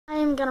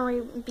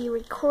going to be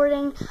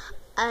recording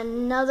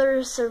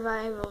another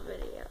survival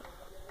video.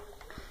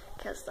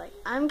 Because, like,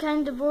 I'm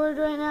kind of bored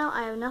right now.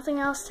 I have nothing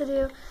else to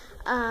do.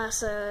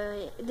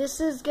 So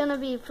this is going to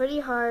be pretty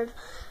hard.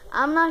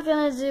 I'm not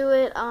going to do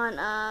it on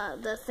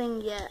the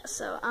thing yet.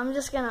 So I'm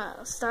just going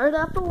to start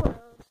up a world.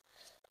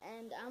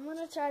 And I'm going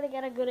to try to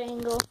get a good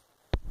angle.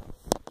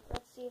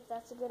 Let's see if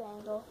that's a good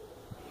angle.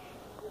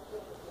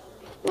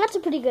 That's a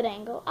pretty good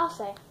angle, I'll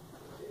say.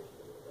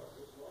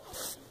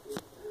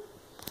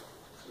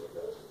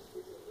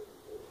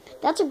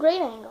 That's a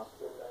great angle.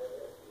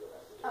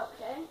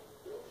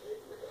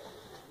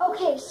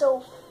 Okay,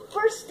 so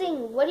first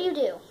thing, what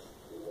do?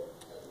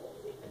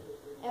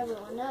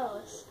 Everyone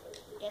knows.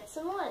 Get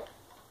some wood.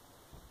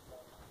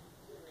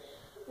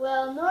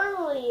 Well,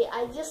 normally,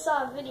 I just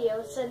saw a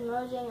video, it said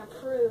Mojang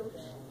approved,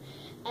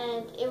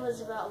 and it was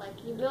about,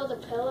 like, you build a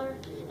pillar,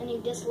 and you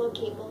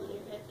dislocate both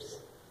your hips.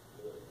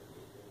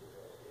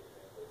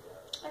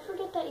 I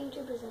forget that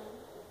YouTuber's name.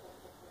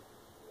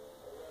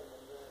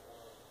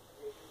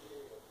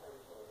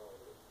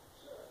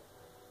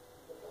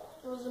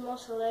 It was the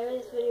most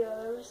hilarious video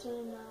I've ever seen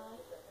in my life.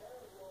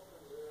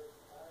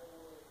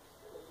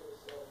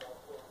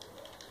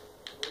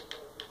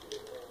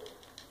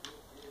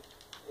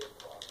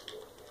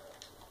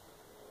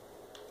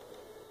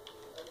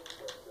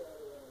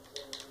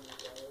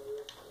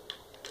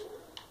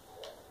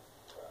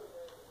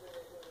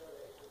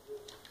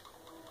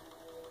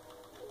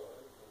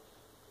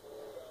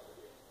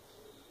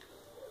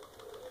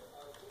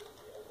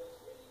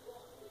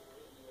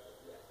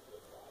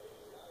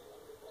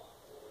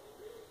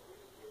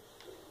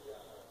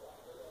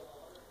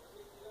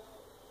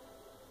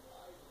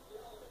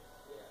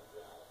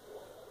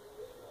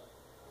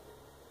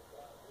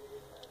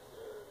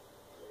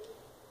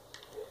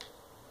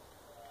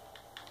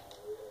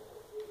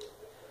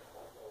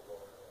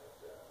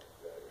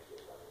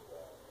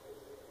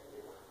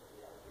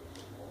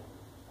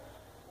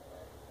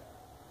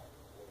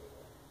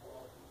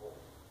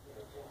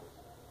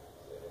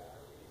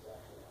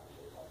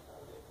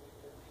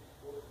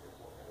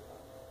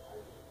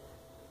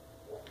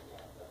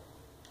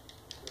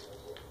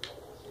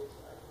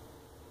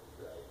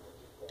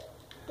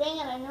 Dang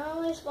it, I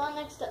normally spawn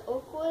next to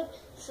Oakwood,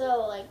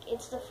 so, like,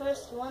 it's the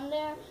first one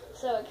there,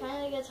 so it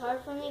kind of gets hard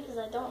for me, because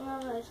I don't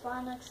normally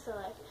spawn next to,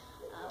 like,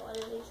 what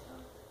are these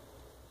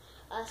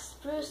called?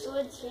 Spruce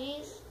wood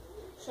trees,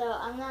 so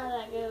I'm not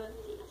that good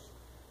with these.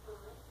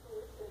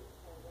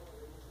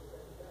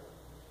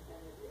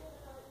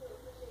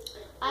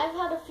 I've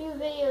had a few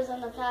videos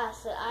in the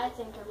past that I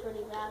think are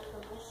pretty bad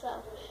for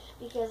myself,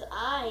 because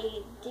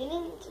I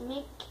didn't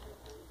make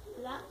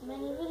that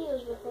many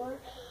videos before.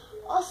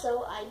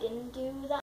 Also, I didn't do that